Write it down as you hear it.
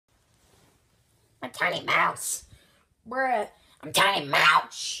I'm Tiny Mouse. Bruh. I'm Tiny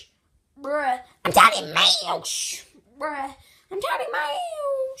Mouse. Bruh. I'm Tiny Mouse. Bruh. I'm Tiny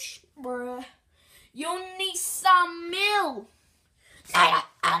Mouse. Bruh. You need some milk. I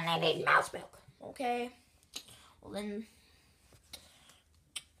don't need mouse milk. Okay. Well then.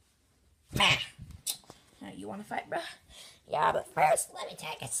 Nah. You wanna fight, bruh? Yeah, but first let me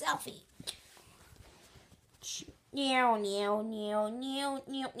take a selfie. Meow, meow, meow, meow,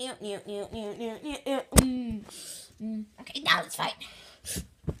 meow, meow, meow, meow, meow, meow, meow. Okay, now let's fight.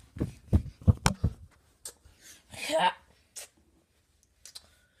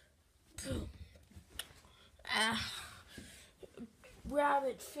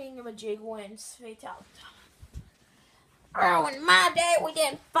 Rabbit thingamajig wins. Fatality. Oh, in my day we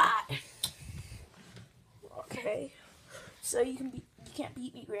didn't fight. Okay. So you can't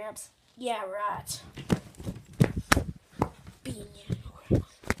beat me, Gramps. Yeah, right.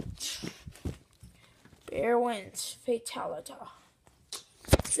 Bear wins. Fatality.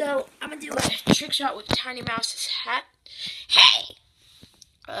 So I'm gonna do a trick shot with Tiny Mouse's hat. Hey!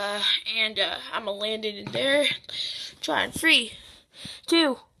 And I'm gonna land it in there. Try in 3,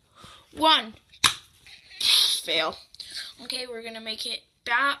 2, 1. Fail. Okay, we're gonna make it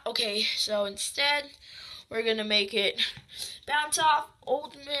bounce. Okay, so instead, we're gonna make it bounce off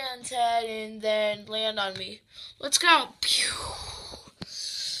old man's head and then land on me. Let's go. Pew.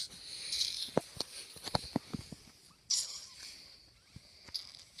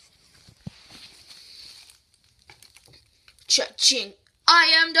 Cha-ching. I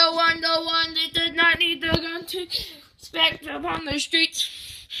am the one that did not need the gun to expect upon the streets.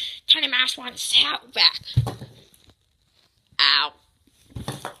 Tiny Mouse wants his hat back. Ow.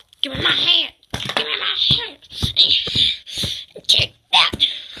 Give me my hand. Give me my hand. Take that.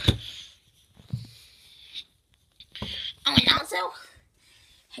 Oh, and also,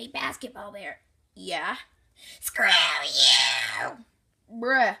 hey, basketball bear. Yeah. Screw you.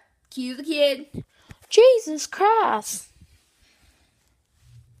 Bruh. Cue the kid. Jesus Christ.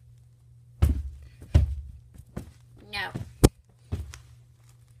 No.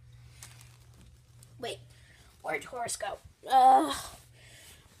 Wait. Where'd Horace go?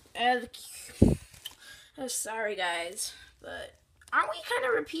 Sorry, guys. But aren't we kind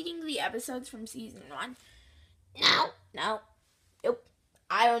of repeating the episodes from season 1? No. Nope.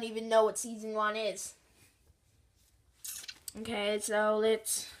 I don't even know what season 1 is. Okay, so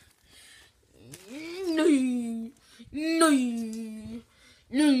let's...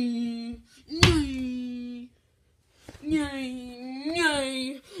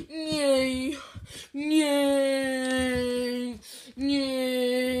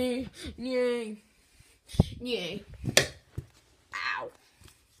 Yay. Ow.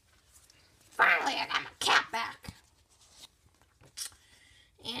 Finally, I got my cat back.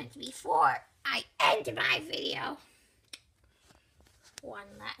 And before I end my video,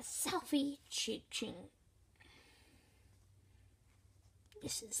 one last selfie. Ching.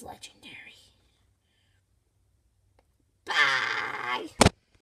 This is legendary. Bye.